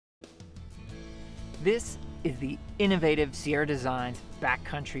This is the innovative Sierra Designs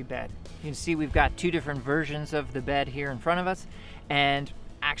Backcountry bed. You can see we've got two different versions of the bed here in front of us, and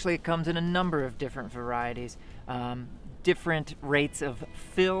actually it comes in a number of different varieties. Different rates of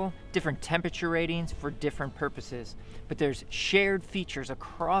fill, different temperature ratings for different purposes. But there's shared features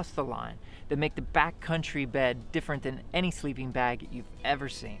across the line that make the Backcountry bed different than any sleeping bag you've ever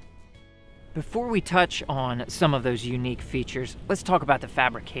seen. Before we touch on some of those unique features, let's talk about the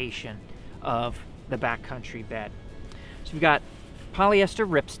fabrication of the Backcountry bed. So we've got polyester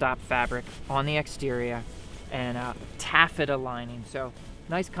ripstop fabric on the exterior and a taffeta lining. So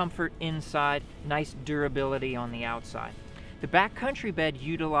nice comfort inside, nice durability on the outside. The Backcountry bed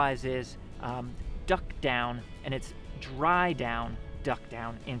utilizes duck down, and it's dry down duck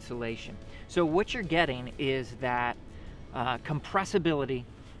down insulation. So what you're getting is that compressibility,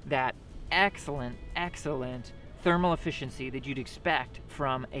 that excellent thermal efficiency that you'd expect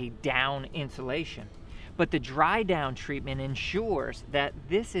from a down insulation. But the dry down treatment ensures that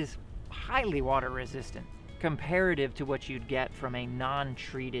this is highly water resistant comparative to what you'd get from a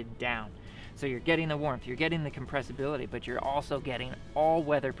non-treated down. So you're getting the warmth, you're getting the compressibility, but you're also getting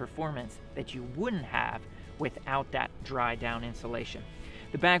all-weather performance that you wouldn't have without that dry down insulation.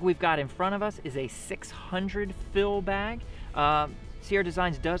 The bag we've got in front of us is a 600 fill bag. Sierra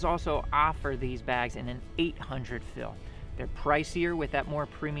Designs does also offer these bags in an 800 fill. They're pricier with that more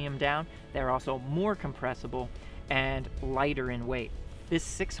premium down. They're also more compressible and lighter in weight. This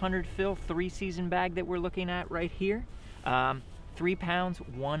 600 fill 3-season bag that we're looking at right here, 3 pounds,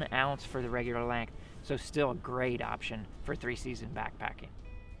 1 ounce for the regular length. So still a great option for 3-season backpacking.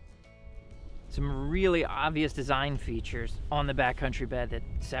 Some really obvious design features on the Backcountry bed that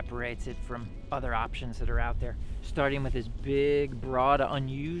separates it from other options that are out there. Starting with this big, broad,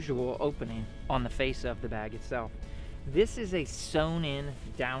 unusual opening on the face of the bag itself. This is a sewn-in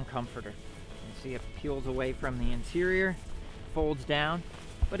down comforter. You can see it peels away from the interior, folds down,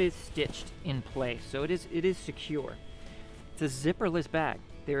 but is stitched in place, so it is secure. It's a zipperless bag.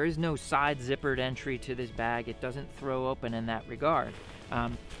 There is no side zippered entry to this bag. It doesn't throw open in that regard,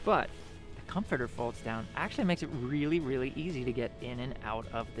 but the comforter folds down. Actually makes it really easy to get in and out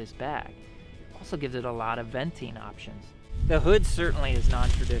of this bag. It also gives it a lot of venting options. The hood certainly is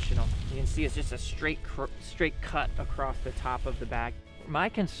non-traditional. You can see it's just a straight cut across the top of the bag. My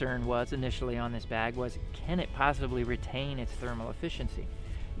concern was initially on this bag was, can it possibly retain its thermal efficiency?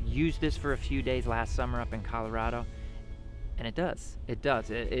 Used this for a few days last summer up in Colorado, and it does.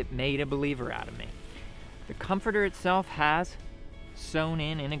 It made a believer out of me. The comforter itself has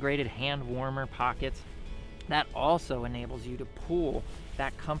sewn-in integrated hand warmer pockets. That also enables you to pull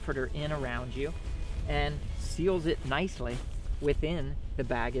that comforter in around you and seals it nicely within the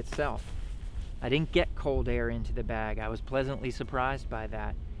bag itself. I didn't get cold air into the bag. I was pleasantly surprised by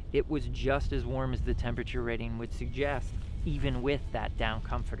that. It was just as warm as the temperature rating would suggest, even with that down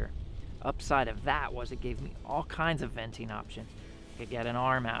comforter. Upside of that was it gave me all kinds of venting options. I could get an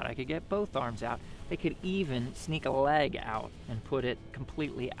arm out, I could get both arms out. They could even sneak a leg out and put it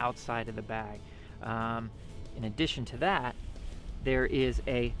completely outside of the bag. In addition to that, there is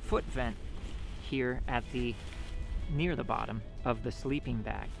a foot vent here at near the bottom of the sleeping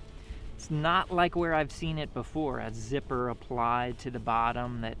bag. It's not like where I've seen it before, a zipper applied to the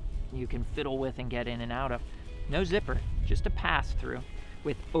bottom that you can fiddle with and get in and out of. No zipper, just a pass-through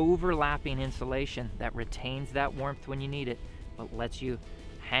with overlapping insulation that retains that warmth when you need it, but lets you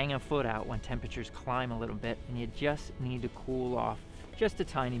hang a foot out when temperatures climb a little bit and you just need to cool off just a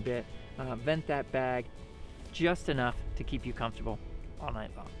tiny bit. Vent that bag just enough to keep you comfortable all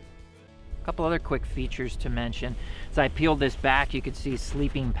night long. A couple other quick features to mention. As I peeled this back, you could see a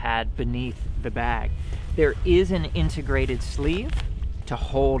sleeping pad beneath the bag. There is an integrated sleeve to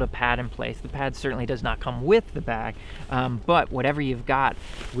hold a pad in place. The pad certainly does not come with the bag, but whatever you've got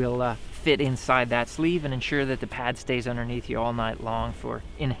will fit inside that sleeve and ensure that the pad stays underneath you all night long for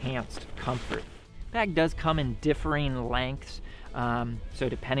enhanced comfort. The bag does come in differing lengths, so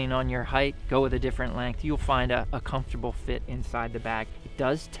depending on your height, go with a different length. You'll find a comfortable fit inside the bag. It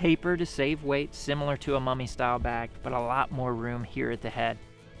does taper to save weight, similar to a mummy style bag, but a lot more room here at the head.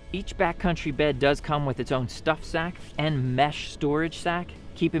 Each Backcountry bed does come with its own stuff sack and mesh storage sack.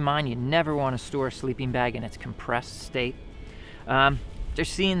 Keep in mind you never want to store a sleeping bag in its compressed state.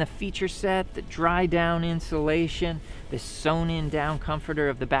 Just seeing the feature set, the dry down insulation, the sewn in down comforter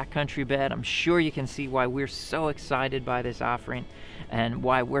of the Backcountry bed, I'm sure you can see why we're so excited by this offering and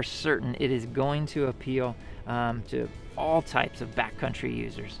why we're certain it is going to appeal to all types of backcountry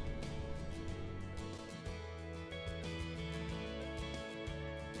users.